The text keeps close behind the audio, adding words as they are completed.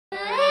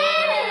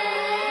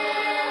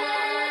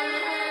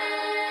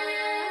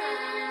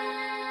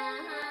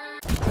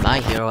My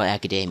Hero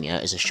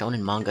Academia is a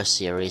shonen manga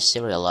series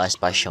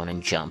serialized by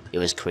Shonen Jump. It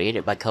was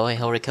created by Kohei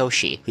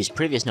Horikoshi, whose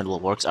previous notable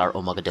works are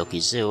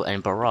Omagadoki Zoo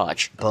and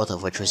Barrage, both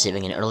of which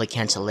receiving an early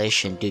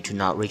cancellation due to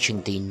not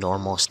reaching the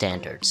normal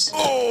standards.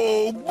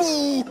 Oh,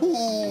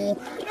 boo-hoo!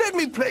 Let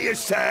me play a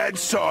sad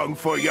song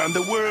for you on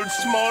the world's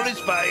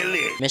smallest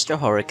violin. Mr.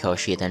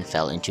 Horikoshi then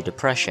fell into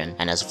depression,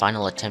 and as a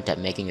final attempt at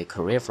making a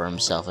career for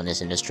himself in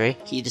this industry,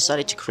 he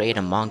decided to create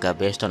a manga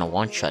based on a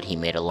one-shot he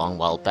made a long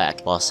while back,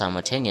 while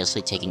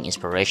simultaneously taking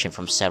inspiration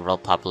from several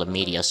popular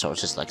media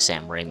sources like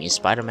Sam Raimi's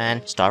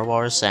Spider-Man, Star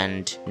Wars,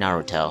 and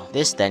Naruto.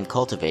 This then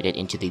cultivated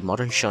into the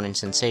modern shonen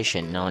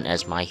sensation known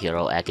as My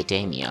Hero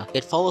Academia.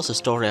 It follows the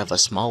story of a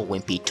small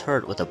wimpy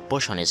turd with a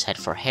bush on his head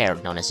for hair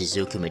known as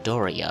Izuku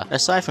Midoriya.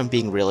 Aside from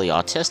being really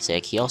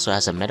autistic, he also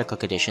has a medical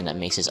condition that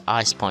makes his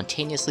eyes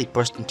spontaneously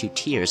burst into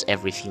tears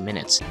every few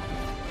minutes.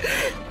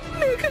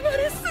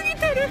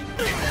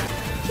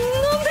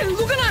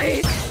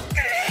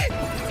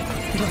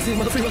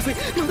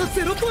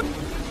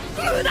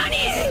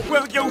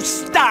 Will you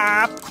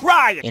stop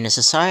crying? In a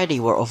society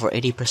where over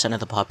 80% of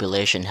the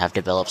population have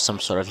developed some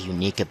sort of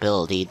unique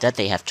ability that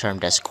they have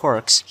termed as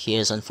quirks, he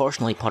is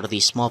unfortunately part of the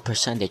small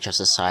percentage of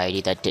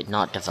society that did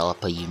not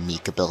develop a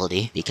unique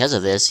ability. Because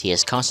of this, he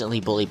is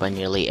constantly bullied by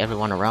nearly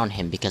everyone around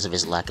him because of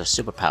his lack of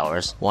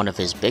superpowers. One of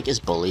his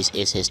biggest bullies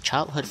is his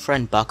childhood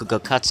friend Bakugo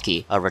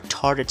Katsuki, a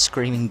retarded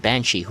screaming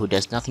banshee who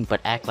does nothing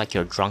but act like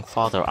your drunk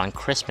father on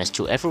Christmas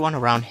to everyone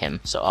around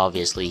him. So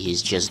obviously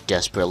he's just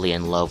desperately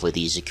in love with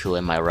Izuku,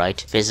 am I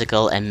right?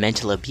 Physical and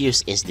mental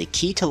abuse is the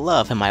key to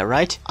love, am I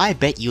right? I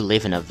bet you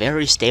live in a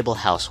very stable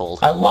household.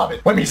 I love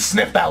it. Let me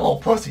sniff that little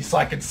pussy so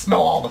I can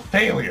smell all the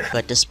failure.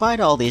 But despite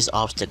all these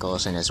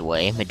obstacles in his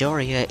way,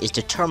 Midoriya is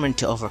determined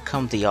to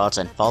overcome the odds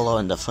and follow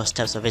in the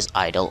footsteps of his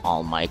idol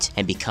All Might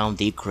and become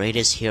the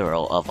greatest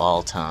hero of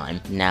all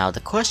time. Now the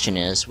question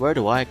is, where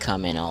do I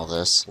come in all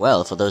this?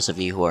 Well, for those of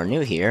you who are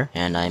new here,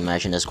 and I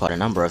imagine there's quite a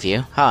number of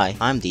you, hi,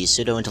 I'm the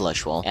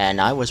pseudo-intellectual,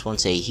 and I was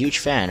once a huge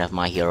fan of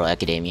My Hero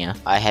Academia.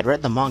 I had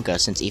read the manga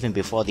since even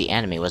before the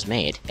anime was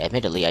made.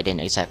 Admittedly, I didn't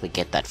exactly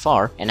get that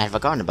far, and I'd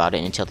forgotten about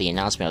it until the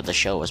announcement of the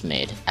show was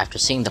made. After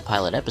seeing the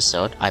pilot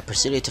episode, I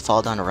proceeded to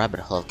fall down a rabbit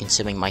hole of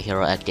consuming My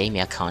Hero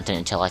Academia content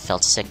until I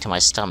felt sick to my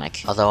stomach.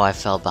 Although I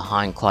fell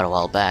behind quite a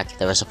while back,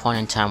 there was a point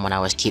in time when I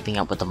was keeping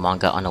up with the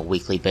manga on a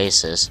weekly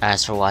basis.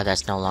 As for why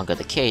that's no longer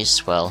the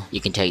case, well,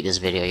 you can take this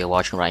video you're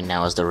watching right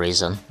now as the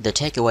reason. The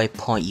takeaway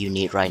point you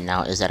need right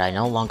now is that I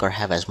no longer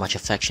have as much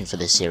affection for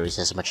this series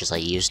as much as I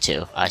used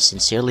to. I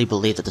sincerely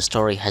believe that the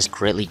story has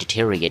greatly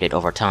deteriorated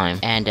over time,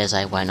 and as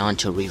I went on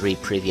to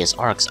reread previous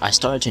arcs, I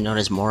started to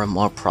notice more and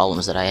more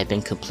problems that I had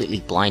been completely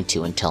blind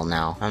to until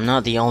now. I'm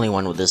not the only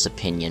one with this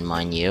opinion,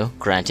 mind you.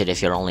 Granted,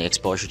 if your only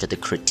exposure to the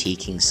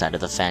critiquing side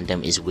of the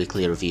fandom is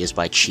weekly reviews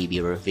by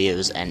Chibi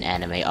Reviews and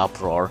Anime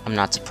Uproar, I'm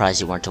not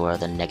surprised you weren't aware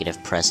of the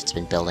negative press it's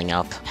been building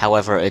up.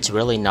 However, it's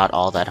really not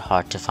all that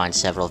hard to find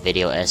several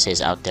video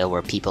essays out there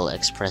where people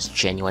express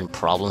genuine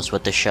problems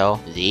with the show.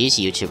 These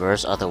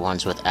YouTubers are the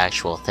ones with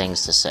actual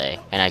things to say,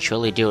 and I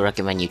truly do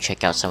recommend you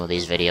check out some of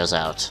these videos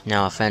out.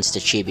 No offense to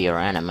Chibi or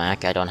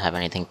Animac, I don't have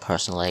anything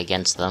personally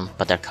against them,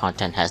 but their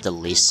content has the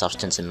least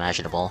substance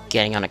imaginable.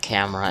 Getting on a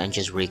camera and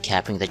just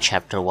recapping the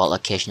chapter while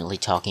occasionally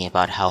talking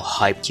about how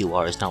hyped you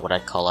are is not what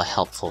I'd call a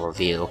helpful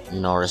review,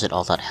 nor is it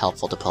all that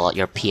helpful to pull out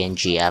your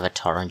PNG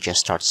avatar and just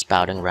start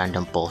spouting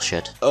random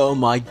bullshit. Oh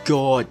my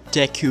god,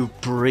 Deku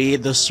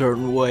breathed a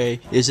certain way.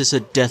 Is this a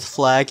death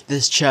flag?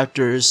 This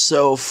chapter is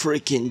so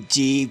freaking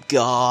deep,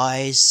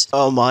 guys.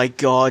 Oh my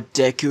god,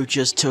 Deku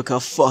just took a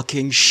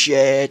fucking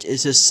shit.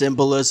 Is this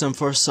symbolism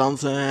for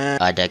something?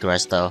 I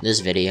digress though. This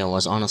video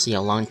was honestly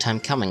a long time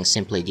coming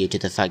simply due to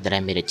the fact that I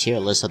made a tier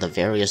list of the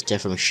various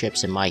different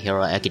ships in My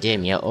Hero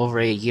Academia over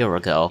a year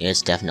ago.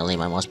 It's definitely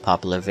my most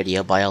popular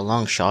video by a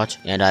long shot,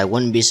 and I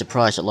wouldn't be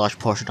surprised a large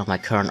portion of my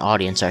current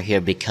audience are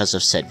here because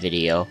of said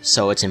video,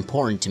 so it's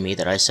important to me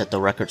that I set the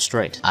record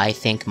straight. I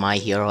think My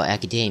Hero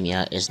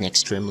Academia is an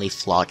extremely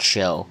flawed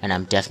show, and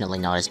I'm definitely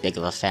not as big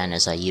of a fan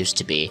as I used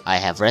to be. I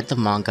have read the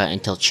manga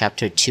until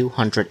chapter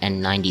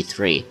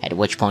 293, at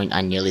which point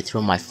I nearly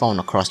threw my phone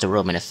across the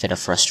room in a fit of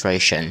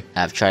frustration.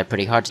 I've tried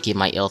pretty hard to keep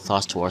my ill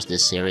thoughts towards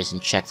this series in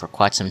check for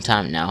quite some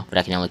time now, but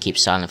I can only keep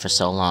silent for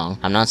so long.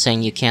 I'm not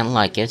saying you can't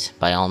like it,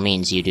 by all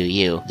means you do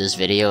you. This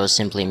video is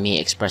simply me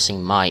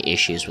expressing my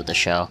issues with the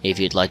show. If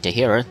you'd like to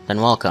hear it,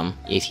 then welcome.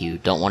 If you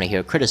don't want to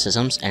hear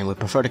criticisms and would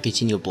prefer to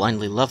continue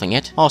blindly loving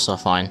it, also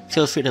fine.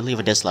 Feel free to leave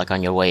a dislike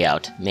on your way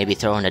out. Maybe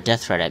throw in a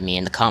death threat at me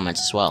in the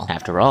comments as well.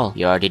 After all,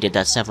 you already did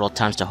that several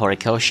times to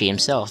Horikoshi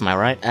himself, am I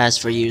right? As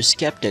for you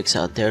skeptics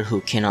out there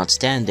who cannot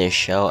stand this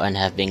show and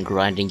have been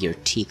grinding your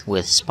teeth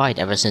with spite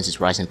ever since its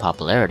rise in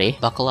popularity,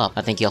 buckle up.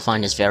 I think you'll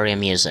find this very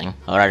amusing.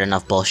 Alright,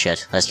 enough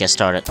bullshit. Let's get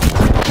started.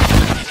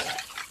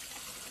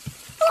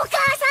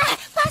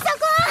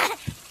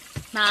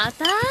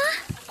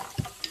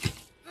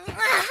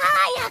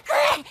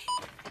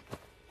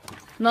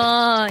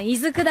 Mo, イ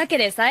ズクだけ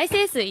で再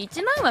生数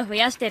1万は増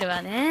やしてる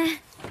わ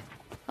ね。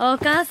お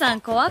母さん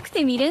怖く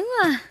て見れんわ。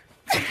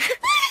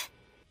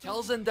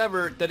tells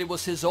Endeavor that it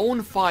was his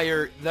own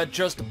fire that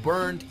just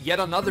burned yet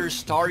another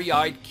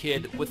starry-eyed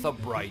kid with a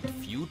bright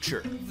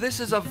future. This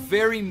is a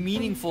very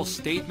meaningful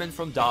statement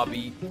from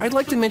Dabi. I'd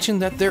like to mention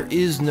that there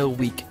is no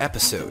weak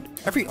episode.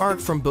 Every arc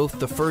from both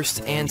the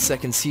first and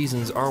second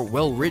seasons are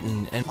well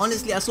written and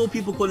honestly, I saw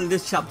people calling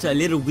this chapter a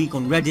little weak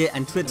on Reddit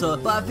and Twitter,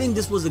 but I think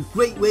this was a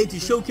great way to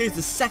showcase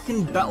the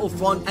second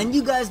Battlefront, and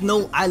you guys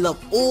know I love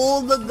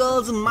all the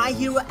girls in My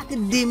Hero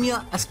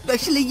Academia,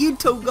 especially you,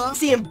 Toga.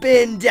 See him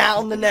bend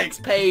down the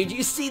next page.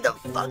 You see the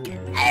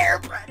fucking hair,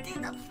 bro.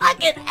 Dude, the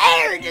fucking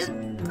hair just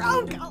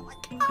broke. Oh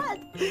my god.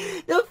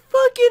 The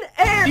fucking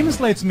hair. Demon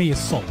Slayer to me is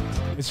solid.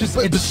 It's just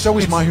but so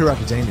is My Hero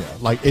Academia.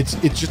 Like it's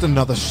just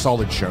another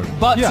solid show.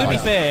 But to be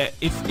fair,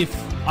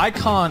 if I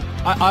can't,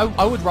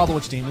 I would rather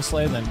watch Demon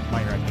Slayer than My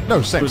Hero Academia.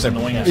 No, same.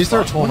 Is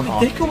there a tournament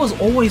arc? Deku was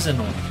always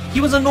annoying.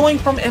 He was annoying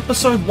from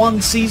episode 1,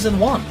 season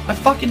 1. I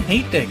fucking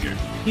hate Deku.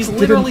 He's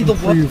literally the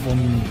one. Improve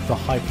on the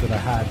hype that I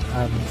had,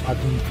 and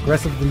I've been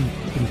progressively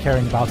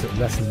caring about it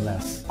less and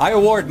less. I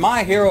award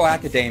My Hero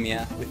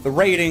Academia with the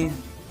rating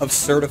of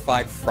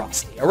Certified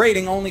Frosty. A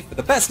rating only for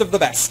the best of the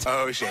best.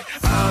 Oh shit,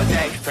 all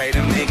day, pray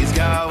them niggas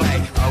go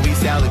away. Oh, we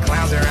sell the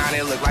clowns around,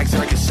 it look like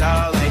circus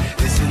show.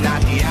 This is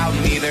not the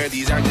album either,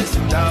 these are just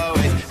some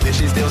throwaways. This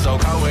shit's still so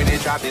cold when it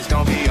drops, it's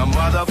gonna be a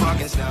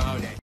motherfucking snow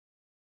day.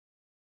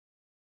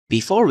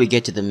 Before we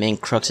get to the main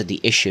crux of the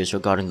issues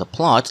regarding the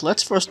plot,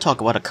 let's first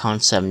talk about a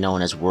concept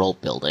known as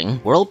world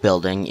building. World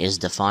building is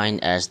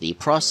defined as the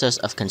process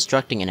of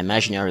constructing an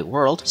imaginary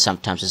world,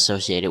 sometimes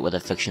associated with a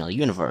fictional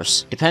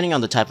universe. Depending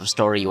on the type of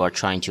story you are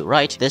trying to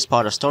write, this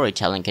part of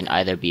storytelling can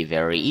either be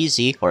very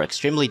easy or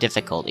extremely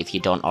difficult if you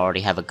don't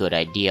already have a good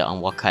idea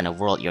on what kind of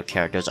world your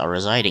characters are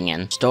residing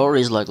in.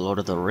 Stories like Lord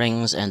of the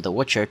Rings and The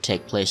Witcher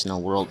take place in a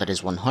world that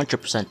is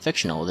 100%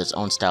 fictional with its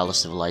own style of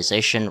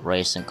civilization,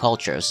 race, and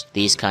cultures.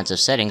 These kinds of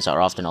settings are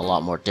often a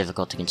lot more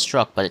difficult to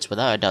construct, but it's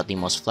without a doubt the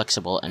most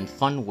flexible and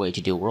fun way to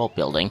do world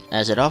building,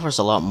 as it offers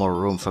a lot more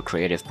room for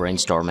creative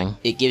brainstorming.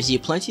 It gives you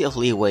plenty of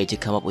leeway to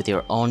come up with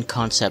your own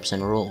concepts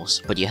and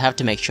rules, but you have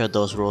to make sure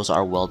those rules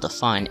are well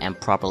defined and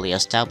properly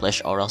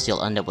established, or else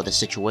you'll end up with a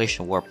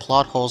situation where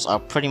plot holes are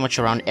pretty much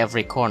around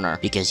every corner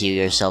because you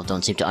yourself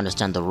don't seem to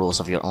understand the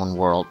rules of your own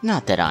world.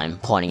 Not that I'm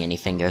pointing any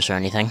fingers or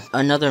anything.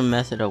 Another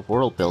method of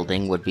world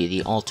building would be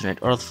the alternate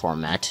Earth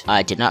format.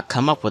 I did not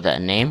come up with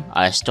that name,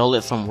 I stole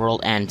it from World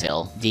Anvil.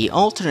 The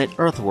alternate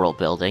Earth world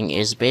building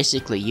is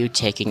basically you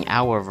taking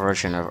our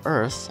version of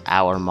Earth,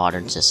 our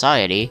modern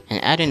society,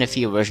 and adding a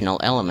few original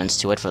elements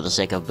to it for the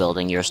sake of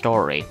building your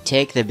story.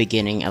 Take the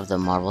beginning of the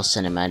Marvel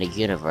Cinematic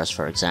Universe,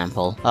 for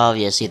example.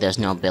 Obviously, there's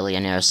no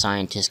billionaire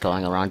scientist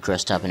going around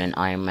dressed up in an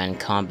Iron Man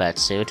combat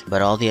suit,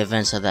 but all the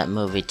events of that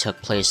movie took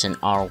place in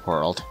our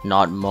world.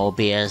 Not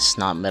Mobius,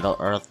 not Middle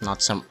Earth,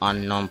 not some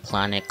unknown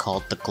planet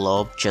called the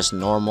Globe, just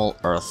normal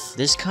Earth.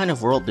 This kind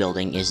of world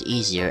building is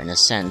easier in a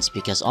sense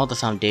because all the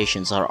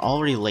foundations are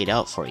already laid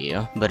out for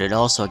you, but it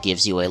also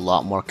gives you a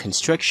lot more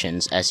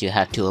constrictions as you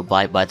have to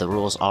abide by the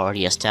rules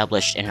already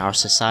established in our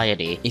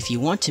society. If you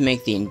want to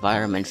make the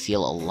environment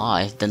feel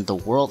alive, then the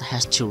world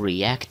has to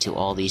react to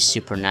all these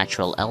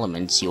supernatural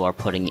elements you are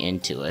putting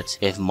into it.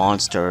 If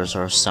monsters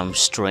or some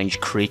strange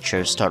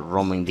creatures start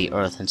roaming the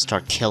earth and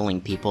start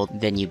killing people,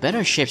 then you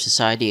better shape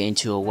society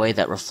into a way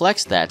that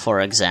reflects that.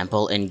 For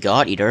example, in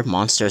God Eater,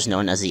 monsters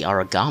known as the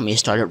Origami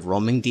started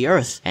roaming the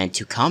earth, and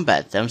to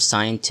combat them,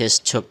 scientists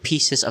took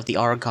pieces of the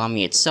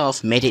origami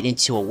itself, made it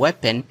into a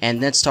weapon,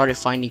 and then started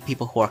finding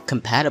people who are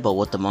compatible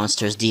with the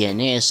monster's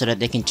DNA so that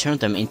they can turn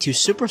them into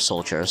super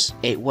soldiers.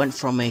 It went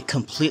from a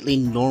completely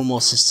normal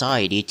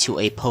society to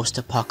a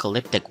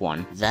post-apocalyptic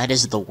one. That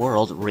is the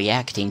world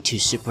reacting to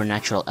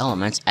supernatural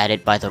elements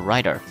added by the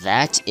writer.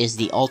 That is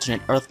the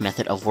alternate Earth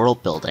method of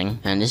world building,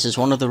 and this is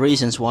one of the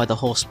reasons why the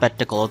whole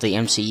spectacle of the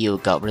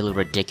MCU got really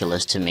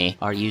ridiculous to me.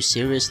 Are you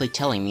seriously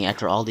telling me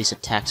after all these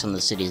attacks on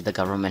the cities, the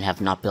government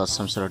have not built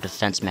some sort of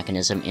defense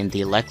mechanism in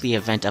the likely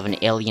event of an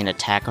alien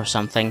attack or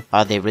something?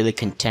 Are they really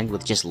content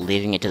with just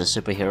leaving it to the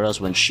superheroes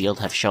when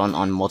S.H.I.E.L.D. have shown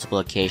on multiple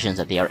occasions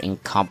that they are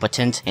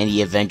incompetent, and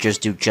the Avengers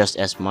do just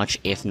as much,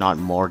 if not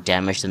more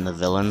damage than the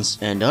villains?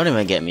 And don't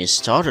even get me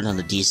started on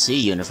the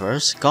DC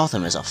universe.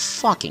 Gotham is a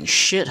fucking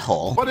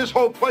shithole. But this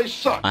whole place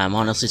sucks. I'm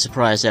honestly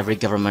surprised every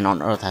government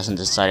on Earth hasn't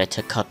decided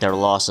to cut their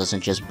losses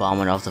and just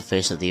bomb it off the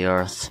face of the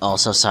Earth.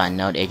 Also, side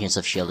note, Agents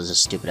of S.H.I.E.L.D. is a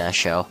stupid ass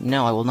show.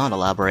 No, I will not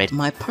elaborate.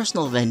 My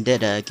personal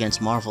vendetta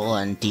against Marvel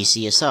and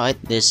DC aside,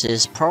 this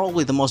is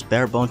probably the most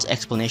bare bones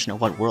explanation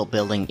of what world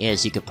building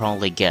is you could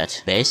probably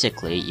get.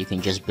 Basically, you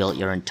can just build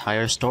your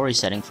entire story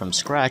setting from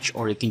scratch,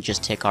 or you can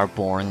just take our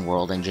boring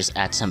world and just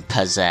add some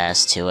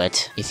pizzazz to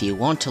it. If you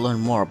want to learn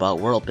more about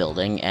world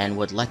building and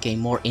would like a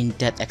more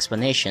in-depth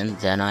explanation,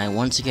 then I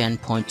once again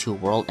point to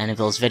World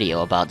Anvil's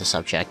video about the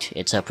subject.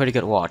 It's a pretty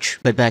good watch.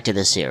 But back to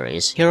the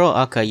series. Hero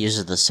Aka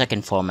uses the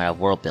second format of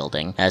world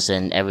building, as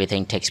in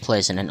everything takes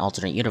place in an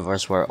alternate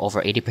universe where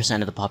over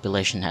 80% of the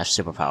population has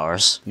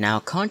superpowers. Now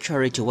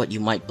contrary to what you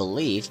might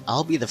believe,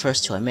 I'll be the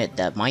first to admit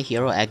that My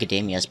Hero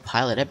Academia's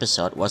pilot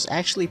episode was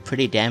actually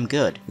pretty damn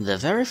good. The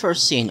very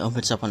first scene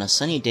opens up on a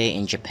sunny day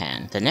in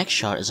Japan. The next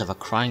shot is of a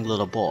crying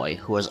little boy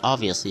who is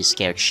obviously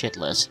scared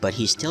shitless, but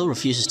he still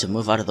refuses to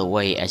move out of the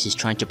way as he's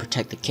trying to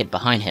protect the kid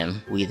behind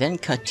him. We then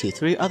cut to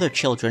 3 other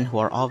children who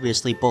are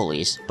obviously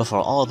bullies, before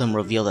all of them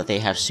reveal that they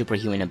have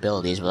superhuman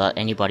abilities without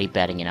anybody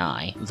batting an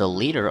eye. The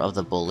leader of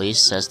the bullies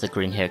says the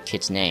green-haired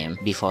kid's name,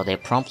 before they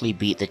promptly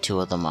beat the 2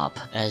 of them up.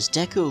 As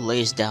Deku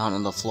lays down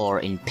on the floor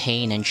in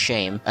pain and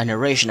shame, a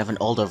narration of an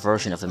older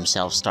version of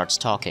himself starts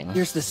talking.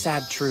 Here's the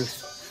sad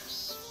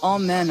truth. All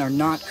men are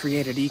not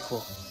created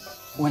equal.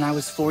 When I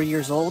was 4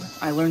 years old,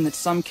 I learned that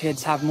some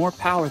kids have more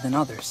power than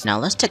others. Now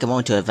let's take a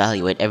moment to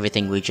evaluate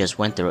everything we just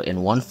went through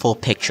in one full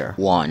picture.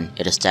 1.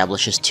 It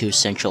establishes 2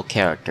 central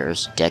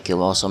characters. Deku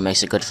also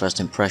makes a good first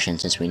impression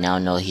since we now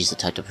know he's the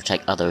type to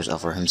protect others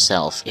over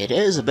himself. It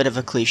is a bit of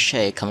a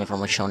cliche coming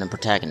from a shonen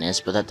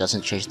protagonist, but that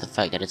doesn't change the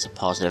fact that it's a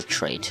positive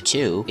trait.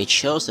 2. It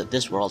shows that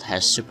this world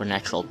has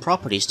supernatural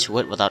properties to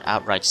it without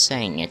outright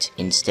saying it.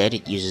 Instead,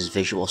 it uses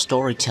visual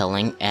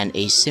storytelling and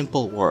a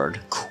simple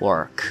word,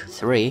 quirk.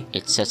 3.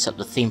 It sets up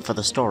the theme for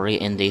the story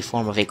in the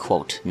form of a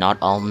quote, "Not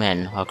all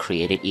men are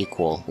created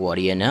equal." What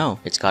do you know?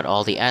 It's got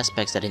all the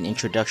aspects that an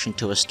introduction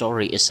to a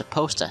story is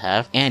supposed to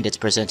have, and it's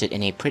presented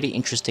in a pretty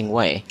interesting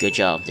way. Good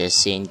job, this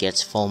scene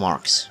gets full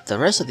marks. The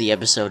rest of the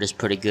episode is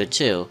pretty good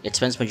too. It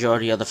spends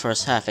majority of the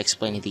first half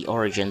explaining the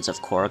origins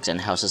of quirks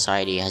and how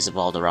society has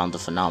evolved around the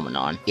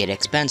phenomenon. It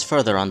expands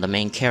further on the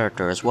main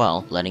character as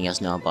well, letting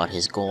us know about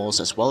his goals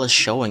as well as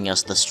showing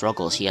us the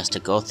struggles he has to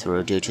go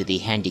through due to the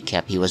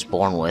handicap he was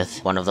born with.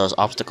 One of those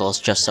obstacles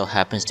just so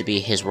happens to be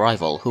his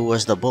rival, who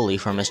was the bully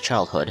from his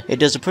childhood. It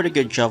does a pretty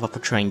good job of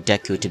portraying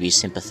Deku to be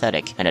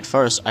sympathetic, and at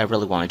first I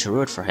really wanted to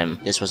root for him.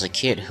 This was a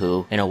kid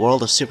who, in a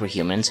world of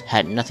superhumans,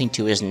 had nothing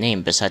to his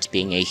name besides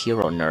being a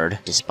hero nerd.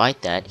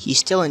 Despite that, he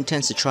still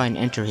intends to try and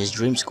enter his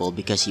dream school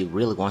because he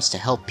really wants to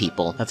help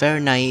people. A very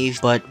naive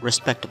but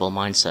respectable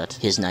mindset.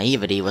 His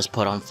naivety was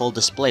put on full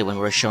display when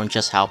we're shown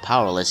just how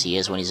powerless he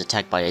is when he's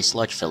attacked by a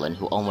sludge villain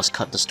who almost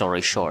cut the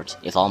story short.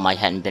 If All Might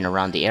hadn't been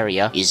around the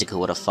area, Izuku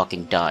would have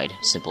fucking died.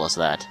 Simple as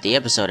that. The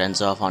episode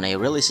ends off on a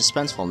really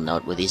suspenseful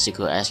note with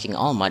Izuku asking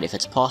All Might if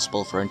it's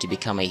possible for him to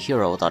become a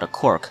hero without a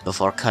quirk,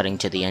 before cutting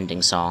to the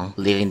ending song,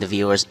 leaving the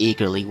viewers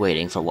eagerly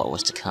waiting for what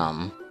was to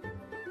come.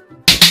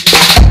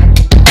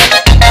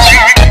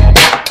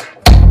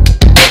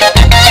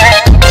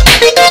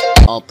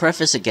 I'll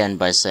preface again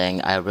by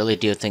saying I really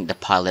do think the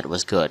pilot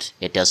was good.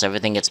 It does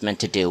everything it's meant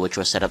to do, which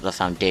was set up the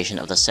foundation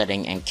of the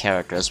setting and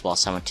characters while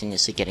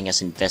simultaneously getting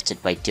us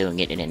invested by doing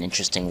it in an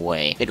interesting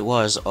way. It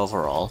was,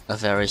 overall, a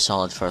very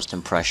solid first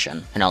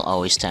impression, and I'll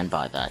always stand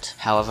by that.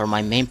 However,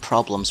 my main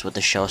problems with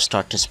the show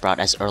start to sprout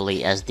as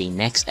early as the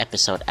next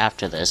episode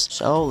after this,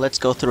 so let's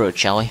go through it,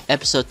 shall we?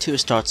 Episode 2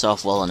 starts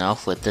off well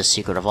enough with the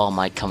secret of All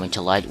Might coming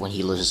to light when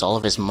he loses all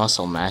of his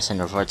muscle mass and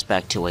reverts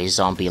back to a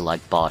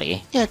zombie-like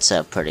body. It's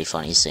a pretty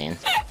funny scene.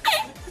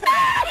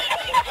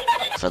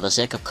 For the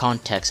sake of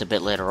context a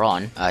bit later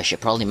on, I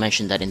should probably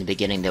mention that in the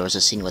beginning there was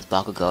a scene with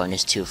Bakugo and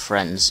his 2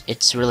 friends.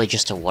 It's really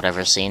just a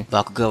whatever scene.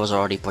 Bakugo was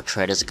already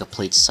portrayed as a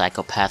complete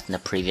psychopath in the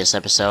previous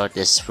episode.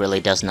 This really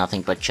does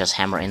nothing but just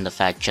hammer in the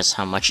fact just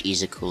how much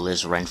Izuku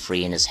lives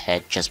rent-free in his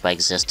head just by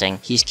existing.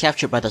 He's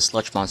captured by the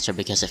sludge monster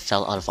because it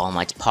fell out of All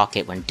Might's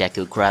pocket when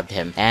Deku grabbed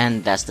him,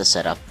 and that's the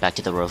setup. Back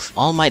to the roof.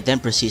 All Might then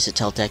proceeds to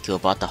tell Deku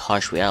about the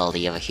harsh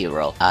reality of a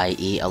hero,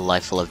 i.e. a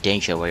life full of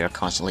danger where you're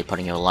constantly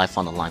putting your life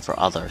on the line for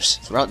others.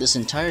 Throughout this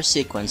entire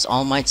sequence,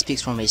 All Might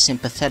speaks from a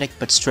sympathetic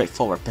but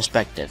straightforward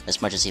perspective.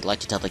 As much as he'd like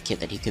to tell the kid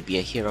that he could be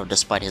a hero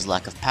despite his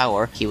lack of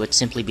power, he would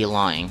simply be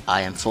lying.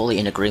 I am fully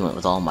in agreement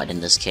with All Might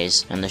in this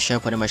case, and the show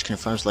pretty much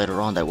confirms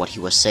later on that what he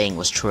was saying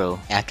was true.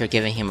 After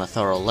giving him a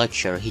thorough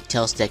lecture, he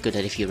tells Deku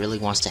that if he really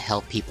wants to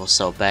help people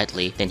so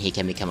badly, then he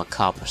can become a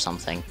cop or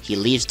something. He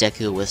leaves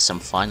Deku with some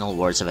final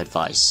words of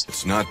advice.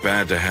 It's not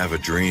bad to have a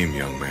dream,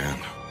 young man.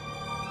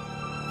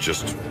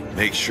 Just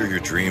make sure your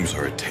dreams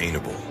are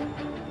attainable.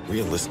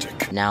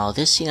 Realistic. Now,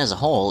 this scene as a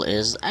whole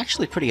is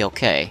actually pretty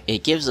okay.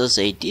 It gives us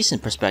a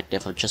decent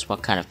perspective of just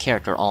what kind of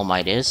character All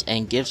Might is,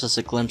 and gives us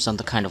a glimpse on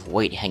the kind of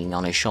weight hanging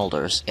on his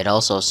shoulders. It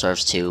also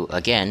serves to,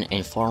 again,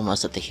 inform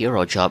us that the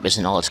hero job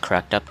isn't all it's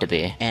cracked up to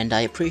be. And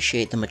I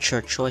appreciate the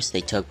mature choice they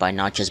took by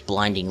not just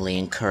blindingly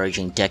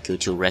encouraging Deku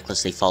to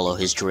recklessly follow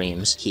his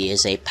dreams. He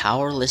is a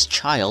powerless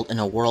child in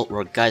a world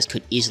where guys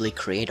could easily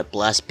create a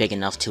blast big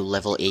enough to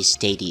level a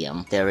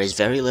stadium. There is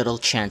very little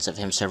chance of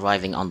him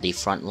surviving on the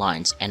front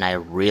lines, and I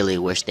really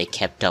wish they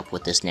kept up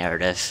with this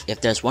narrative.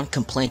 If there's one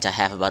complaint I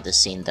have about this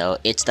scene though,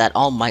 it's that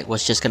All Might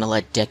was just gonna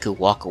let Deku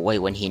walk away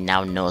when he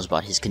now knows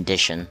about his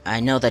condition.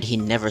 I know that he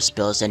never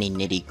spills any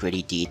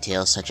nitty-gritty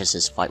details such as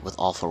his fight with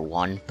All For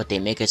One, but they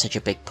make it such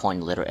a big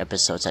point in later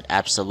episodes that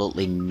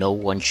absolutely no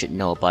one should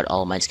know about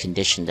All Might's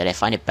condition that I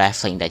find it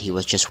baffling that he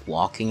was just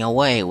walking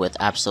away with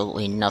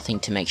absolutely nothing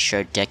to make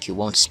sure Deku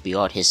won't spew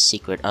out his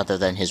secret other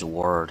than his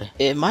word.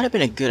 It might have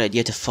been a good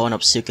idea to phone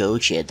up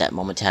Tsukauchi at that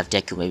moment to have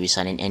Deku maybe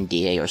sign an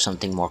NDA or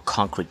something more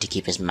concrete to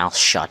keep his mouth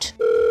shut.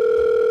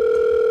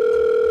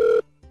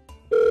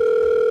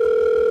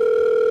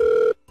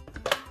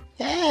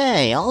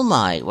 Hey, All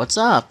Might, what's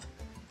up?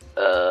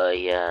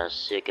 Yeah,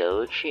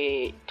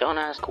 Sigouchi. Don't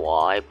ask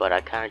why, but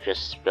I kinda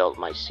just spilled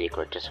my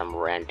secret to some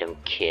random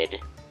kid.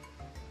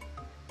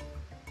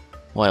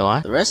 Wait,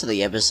 what? The rest of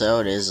the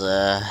episode is,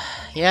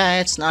 yeah,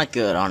 it's not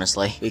good,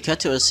 honestly. We cut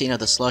to a scene of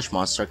the sludge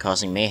monster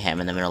causing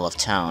mayhem in the middle of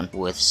town,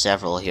 with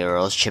several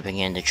heroes chipping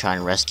in to try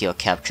and rescue a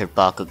captured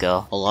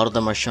Bakugo. A lot of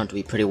them are shown to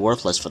be pretty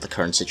worthless for the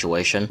current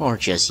situation, or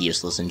just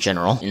useless in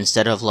general.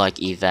 Instead of,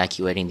 like,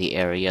 evacuating the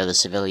area, the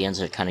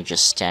civilians are kinda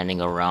just standing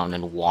around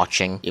and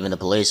watching. Even the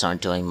police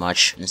aren't doing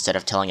much. Instead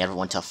of telling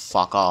everyone to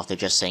fuck off, they're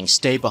just saying,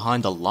 stay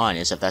behind the line,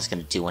 as if that's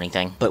gonna do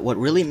anything. But what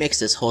really makes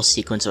this whole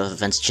sequence of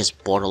events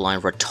just borderline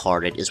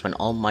retarded is when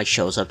All Might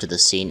shows up to the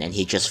scene and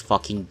he just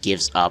fucking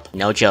gives up.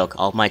 No joke,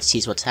 All Might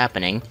sees what's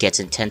happening, gets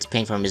intense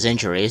pain from his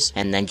injuries,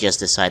 and then just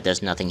decides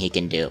there's nothing he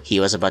can do. He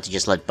was about to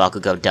just let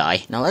Bakugo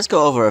die. Now let's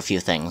go over a few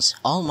things.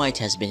 All Might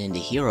has been in the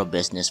hero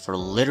business for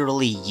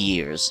literally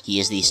years. He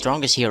is the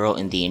strongest hero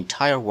in the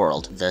entire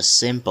world, the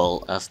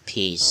symbol of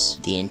peace.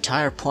 The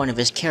entire point of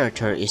his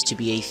character is to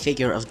be a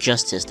figure of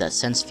justice that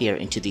sends fear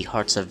into the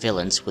hearts of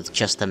villains with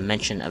just the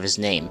mention of his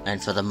name,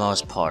 and for the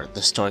most part,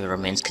 the story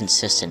remains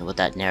consistent with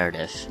that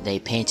narrative. They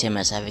paint him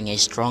as having a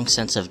strong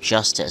sense of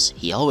justice.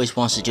 He always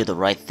wants to do the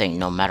right thing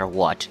no matter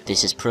what.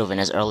 This is proven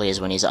as early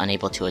as when he's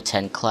unable to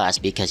attend class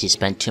because he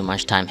spent too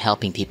much time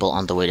helping people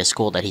on the way to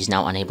school that he's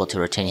now unable to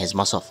retain his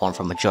muscle form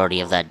for majority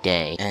of that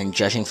day. And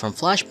judging from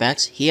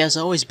flashbacks, he has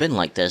always been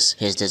like this.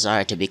 His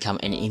desire to become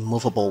an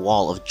immovable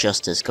wall of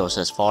justice goes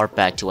as far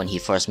back to when he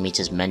first meets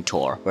his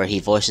mentor, where he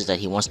voices that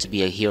he wants to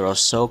be a hero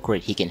so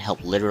great he can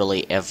help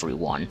literally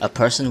everyone. A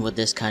person with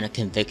this kind of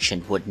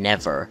conviction would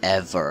never,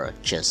 ever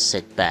just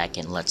sit back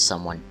and let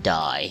someone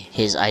die.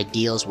 His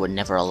ideals would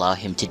never allow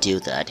him to do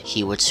that.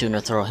 He would sooner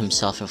throw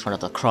himself in front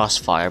of the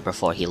crossfire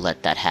before he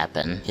let that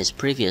happen. His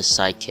previous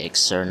sidekick,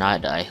 Sir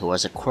Nidai, who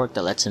has a quirk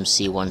that lets him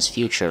see one's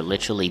future,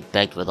 literally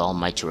begged with All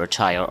Might to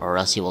retire or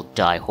else he will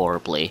die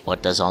horribly.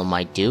 What does All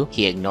Might do?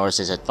 He ignores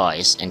his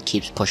advice and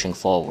keeps pushing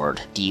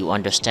forward. Do you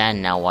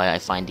understand now why I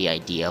find the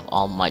idea of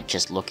All Might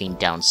just looking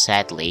down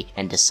sadly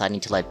and deciding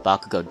to let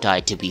Bakugo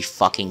die to be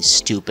fucking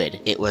stupid?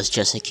 It was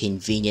just a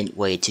convenient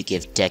way to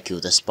give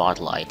Deku the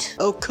spotlight.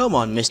 Oh come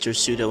on, Mr.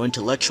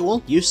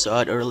 Pseudo-intellectual. You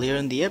saw it earlier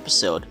in the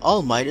episode.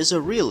 All Might is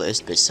a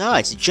realist.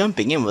 Besides,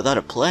 jumping in without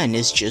a plan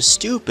is just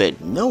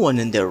stupid. No one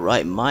in their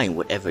right mind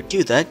would ever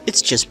do that.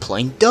 It's just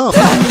plain dumb.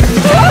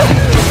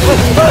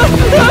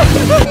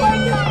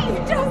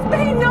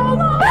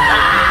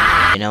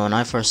 You know, when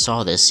I first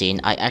saw this scene,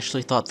 I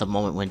actually thought the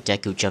moment when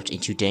Deku jumped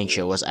into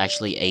danger was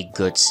actually a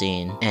good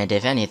scene. And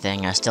if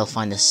anything, I still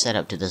find the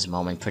setup to this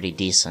moment pretty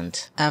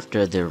decent.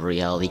 After the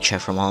reality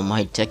check from All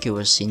Might, Deku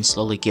was seen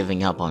slowly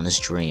giving up on his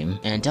dream.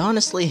 And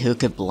honestly, who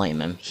could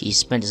blame him? He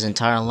spent his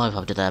entire life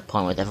up to that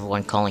point with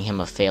everyone calling him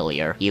a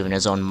failure. Even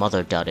his own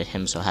mother doubted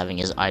him, so having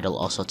his idol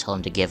also tell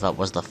him to give up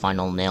was the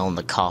final nail in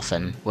the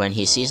coffin. When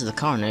he sees the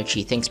carnage,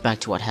 he thinks back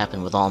to what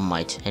happened with All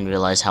Might and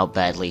realizes how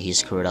badly he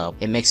screwed up.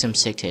 It makes him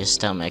sick to his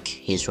stomach.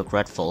 He's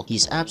regretful,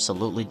 he's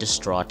absolutely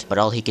distraught, but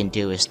all he can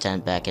do is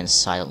stand back and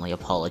silently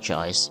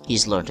apologize.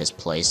 He's learned his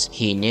place.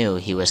 He knew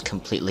he was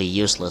completely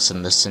useless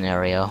in this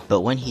scenario,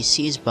 but when he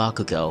sees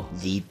Bakugo,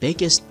 the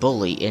biggest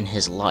bully in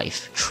his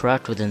life,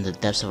 trapped within the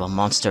depths of a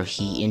monster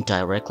he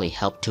indirectly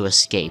helped to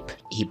escape,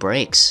 he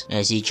breaks.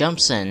 As he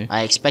jumps in,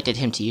 I expected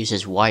him to use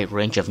his wide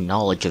range of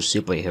knowledge of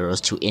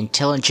superheroes to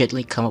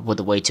intelligently come up with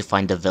a way to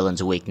find the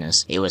villain's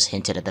weakness. It was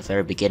hinted at the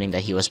very beginning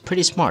that he was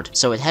pretty smart,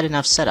 so it had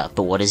enough setup,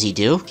 but what does he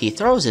do? He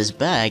throws his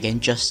bag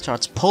and just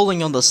starts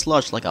pulling on the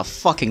sludge like a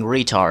fucking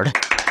retard.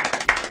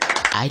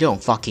 I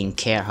don't fucking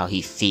care how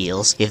he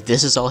feels. If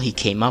this is all he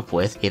came up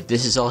with, if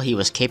this is all he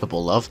was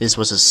capable of, this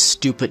was a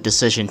stupid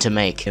decision to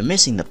make. You're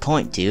missing the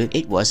point, dude.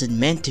 It wasn't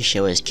meant to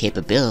show his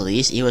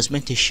capabilities, it was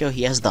meant to show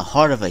he has the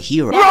heart of a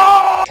hero.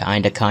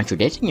 Kinda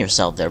contradicting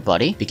yourself there,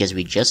 buddy, because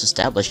we just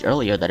established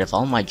earlier that if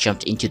All Might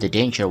jumped into the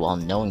danger while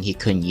knowing he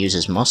couldn't use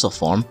his muscle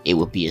form, it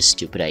would be a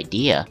stupid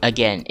idea.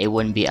 Again, it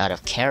wouldn't be out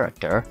of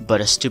character,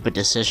 but a stupid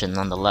decision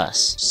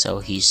nonetheless. So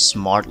he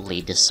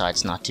smartly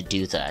decides not to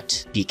do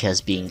that, because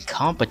being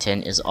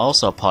competent is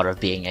also part of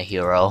being a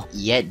hero.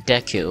 Yet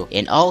Deku,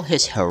 in all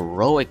his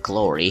heroic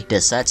glory,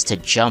 decides to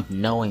jump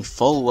knowing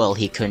full well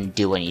he couldn't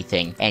do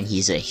anything, and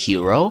he's a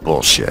hero?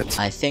 Bullshit.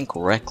 I think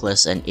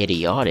reckless and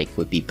idiotic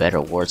would be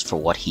better words for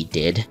what he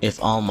did.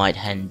 If All Might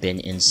hadn't been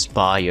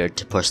inspired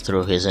to push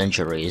through his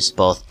injuries,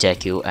 both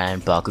Deku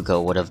and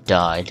Bakugo would have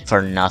died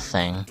for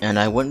nothing. And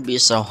I wouldn't be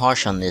so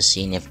harsh on this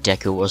scene if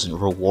Deku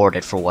wasn't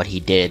rewarded for what he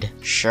did.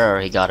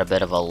 Sure, he got a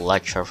bit of a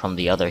lecture from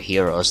the other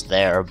heroes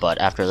there, but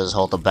after this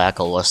whole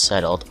debacle was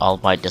settled, All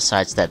Might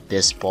decides that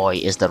this boy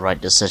is the right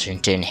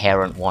decision to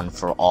inherit one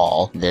for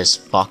all. This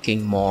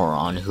fucking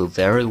moron who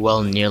very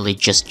well nearly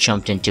just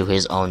jumped into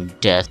his own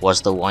death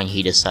was the one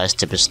he decides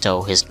to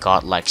bestow his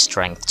godlike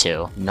strength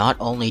to. Not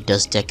only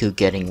does Deku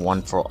getting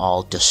one for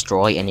all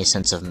destroy any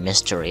sense of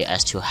mystery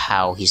as to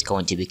how he's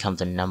going to become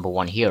the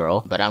 #1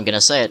 hero, but I'm gonna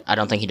say it, I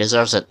don't think he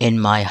deserves it. In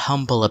my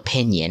humble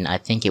opinion, I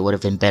think it would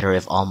have been better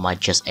if All Might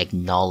just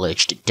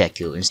acknowledged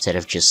Deku instead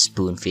of just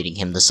spoon-feeding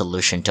him the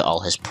solution to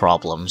all his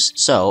problems.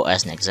 So,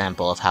 as an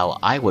example of how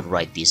I would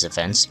write these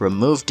events,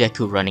 remove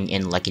Deku running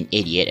in like an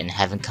idiot and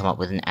have him come up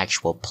with an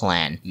actual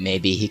plan.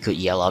 Maybe he could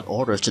yell out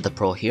orders to the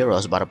pro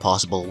heroes about a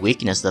possible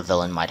weakness the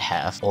villain might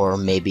have, or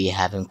maybe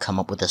have him come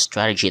up with a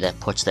strategy that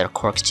puts their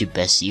quirks to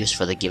best use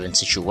for the given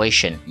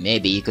situation.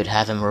 Maybe you could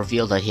have him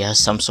reveal that he has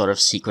some sort of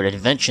secret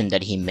invention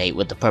that he made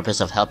with the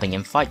purpose of helping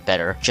him fight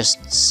better.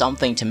 Just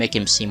something to make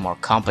him seem more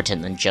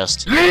competent than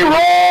just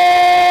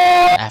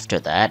After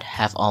that,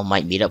 have All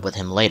Might meet up with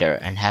him later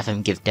and have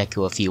him give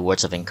Deku a few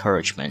words of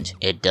encouragement.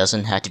 It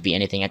doesn't have to be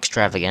anything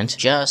extravagant,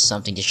 just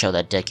something to show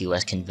that Deku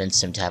has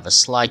convinced him to have a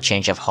slight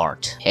change of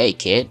heart. Hey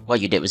kid, what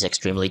you did was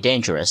extremely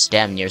dangerous,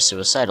 damn near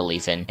suicidal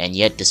even, and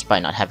yet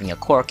despite not having a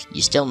quirk,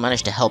 you still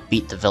managed to help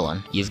beat the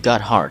villain. You've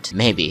got heart.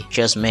 Maybe,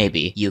 just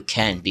maybe, you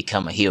can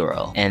become a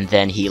hero. And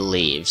then he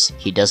leaves.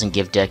 He doesn't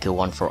give Deku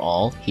one for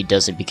all, he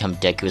doesn't become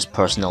Deku's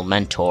personal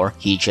mentor,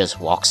 he just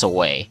walks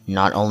away.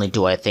 Not only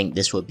do I think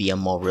this would be a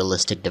more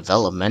realistic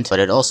development, but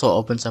it also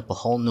opens up a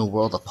whole new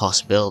world of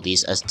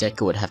possibilities, as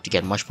Deku would have to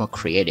get much more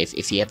creative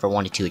if he ever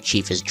wanted to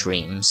achieve his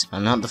dreams.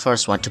 I'm not the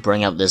first one to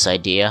bring up this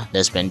idea.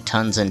 There's been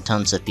tons and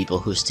tons of people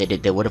who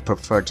stated they would have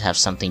preferred to have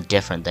something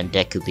different than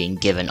Deku being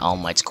given All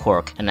Might's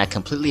quirk, and I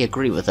completely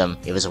agree with them.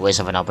 It was a waste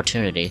of an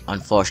opportunity.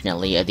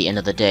 Unfortunately, at the end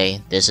of the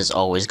day, this is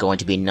always going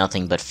to be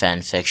nothing but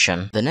fan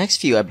fiction. The next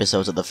few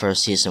episodes of the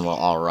first season were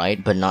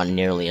alright, but not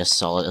nearly as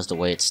solid as the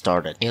way it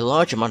started. A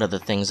large amount of the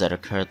things that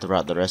occurred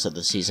throughout the rest of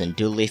the season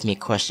do leave me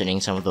questioning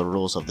some of the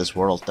rules of this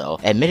world though.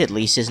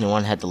 Admittedly, season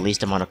 1 had the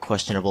least amount of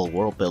questionable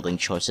world building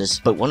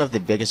choices, but one of the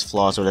biggest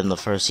flaws within the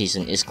first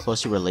season is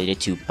closely related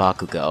to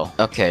Bakugo.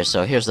 Okay,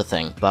 so here's the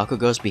thing.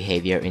 Bakugo's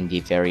behavior in the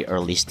very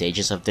early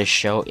stages of this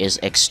show is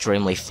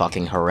extremely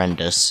fucking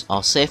horrendous.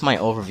 I'll save my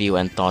overview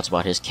and thoughts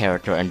about his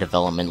character and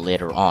development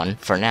later on.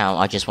 For now,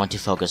 I just want to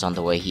focus on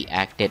the way he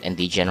acted and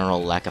the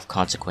general lack of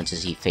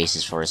consequences he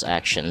faces for his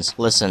actions.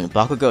 Listen,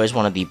 Bakugo is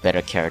one of the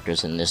better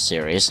characters in this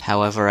series.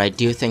 However, I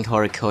do think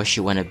Horikoshi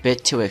went a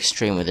bit too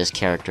extreme with his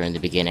character in the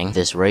beginning.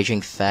 This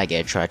raging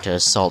faggot tried to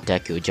assault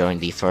Deku during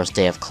the first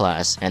day of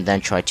class, and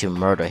then tried to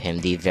murder him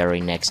the very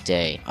next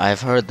day.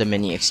 I've heard the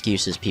many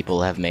excuses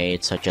people have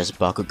made, such as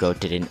Bakugo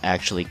didn't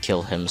actually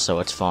kill him so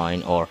it's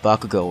fine, or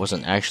Bakugo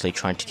wasn't actually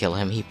trying to kill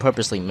him, he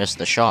purposely missed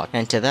the shot.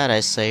 And to that I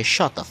say,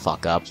 shut the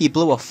fuck up. He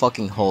blew a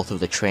fucking hole through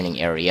the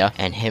training area,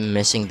 and him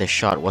missing the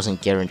shot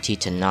wasn't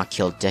guaranteed to not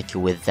kill Deku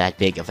with that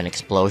big of an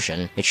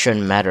explosion. It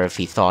shouldn't matter if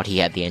he thought he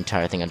had the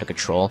entire thing under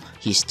control,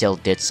 he still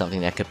did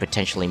something that could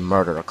potentially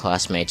murder a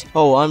classmate.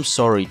 Oh, I'm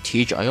sorry,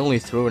 Teach, I only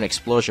threw an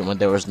explosion when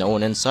there was no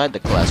one inside the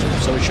classroom,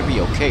 so it should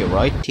be okay,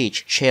 right?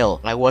 Teach,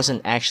 chill. I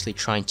wasn't actually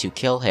trying to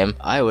kill him,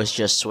 I was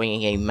just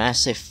swinging a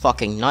massive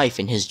fucking knife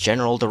in his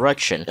general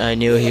direction. I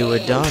knew he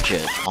would dodge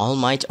it. All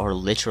Might or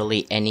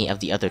literally any of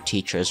the other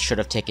teachers should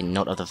have taken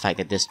note of the fact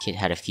that this kid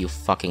had a few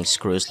fucking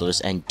screws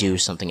loose and do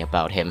something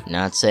about him.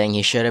 Not saying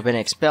he should have been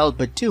expelled,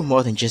 but do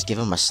more than just give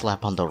him a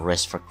slap on the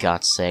wrist for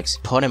God's sakes.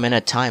 Put him in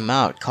a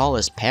timeout, call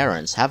his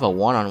parents, have a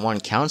one-on-one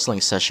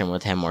counseling session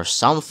with him or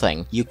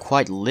something. You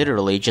quite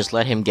literally just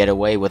let him get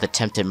away with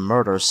attempted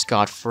murder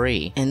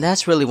scot-free. And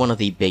that's really one of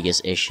the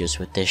biggest issues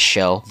with this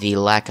show, the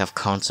lack of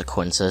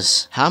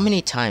consequences. How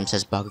many times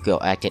has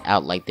Bakugo acted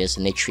out like this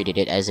and they treated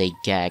it as a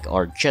gag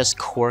or just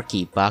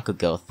quirky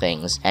Bakugo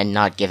things and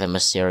not give him a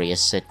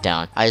serious sit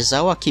down?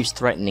 Aizawa keeps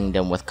threatening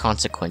them with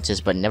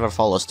consequences but never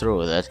follows through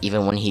with it.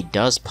 Even when he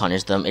does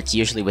punish them, it's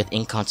usually with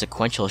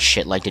inconsequential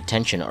shit like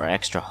detention or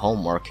extra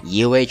homework.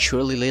 UA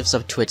truly lives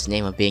up to its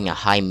name of being a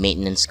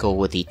high-maintenance school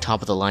with the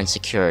top-of-the-line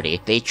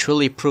security. They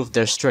truly proved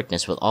their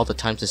strictness with all the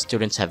times the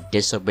students have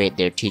disobeyed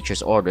their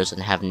teachers' orders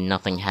and have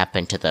nothing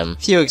happen to them.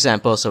 Few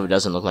examples so it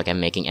doesn't look like I'm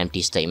making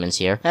empty statements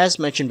here. As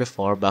mentioned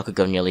before,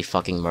 Bakugo nearly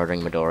fucking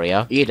murdering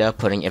Midoriya, Ida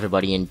putting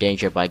everybody in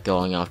danger by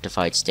going off to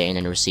fight Stain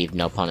and received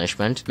no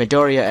punishment,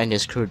 Midoriya and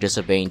his crew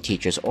disobeying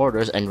teachers'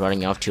 orders and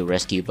running off to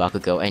rescue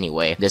Bakugo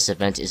anyway. This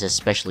event is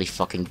especially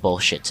fucking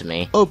bullshit to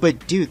me. Oh,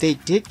 but dude, they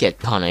did get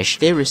punished.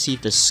 They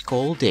received a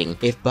scolding.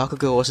 If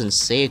Bakugo wasn't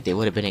saved, they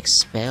would have been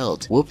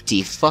expelled.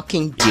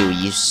 Whoop-de-fucking-do,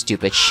 you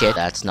stupid shit.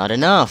 That's not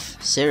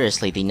enough.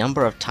 Seriously, the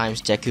number of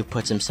times Deku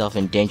puts himself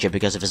in danger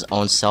because of his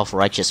own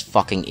self-righteous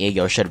fucking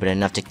ego should have been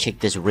enough to kick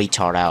this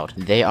retard out.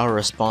 They are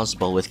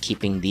responsible with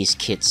keeping these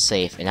kids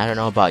safe, and I don't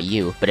know about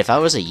you, but if I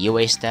was a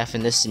UA staff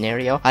in this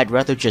scenario, I'd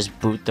rather just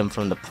boot them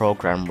from the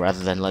program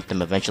rather than let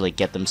them eventually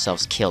get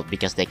themselves killed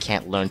because they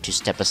can't learn to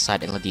step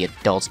aside and let the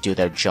adults do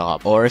their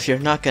job. Or if you're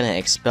not gonna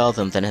expel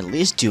them, then at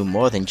least do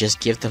more than just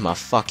give them a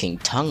fucking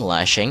tongue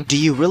lashing. Do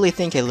you really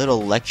think a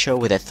little lecture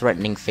with a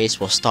threatening face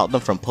will stop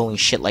them from pulling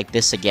shit like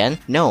this again?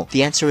 No,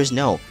 the answer is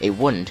no, it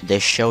wouldn't.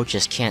 This show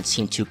just can't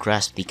seem to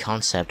grasp the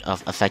concept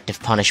of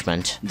effective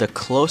punishment. The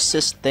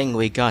closest thing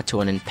we got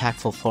to an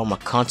impactful form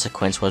of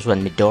consequence was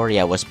when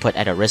Midoriya was put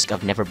at a risk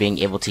of never being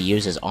able to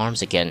use his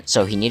arms again,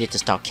 so he needed to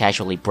stop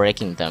casually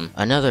breaking them.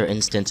 Another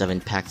instance of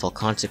impactful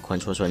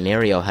consequence was when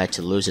Mirio had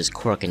to lose his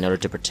quirk in order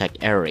to protect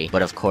Eri,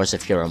 but of course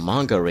if you're a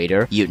manga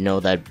reader, you'd know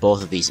that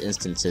both of these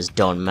instances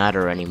don't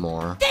matter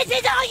anymore. This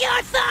is all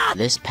your fault!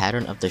 This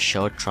pattern of the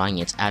show trying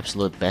its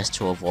absolute best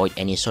to avoid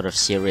any sort of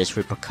serious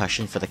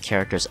repercussion for the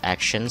character's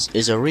actions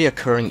is a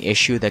reoccurring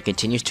issue that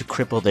continues to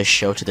cripple this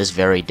show to this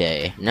very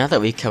day. Now that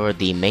we've covered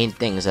the main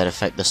things that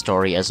affect the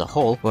story as a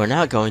whole, we're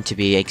now going to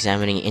be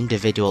examining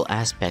individual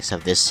aspects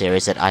of this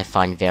series that I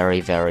find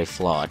very, very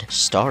flawed,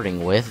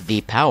 starting with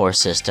the power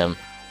system.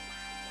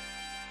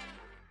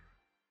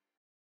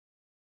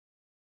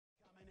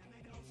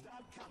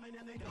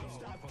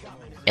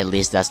 At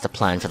least that's the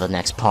plan for the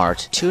next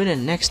part. Tune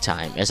in next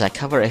time as I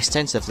cover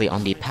extensively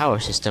on the power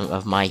system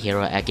of My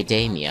Hero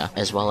Academia,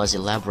 as well as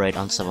elaborate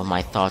on some of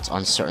my thoughts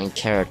on certain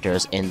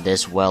characters in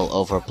this well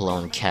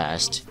overblown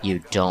cast. You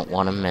don't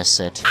want to miss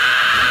it.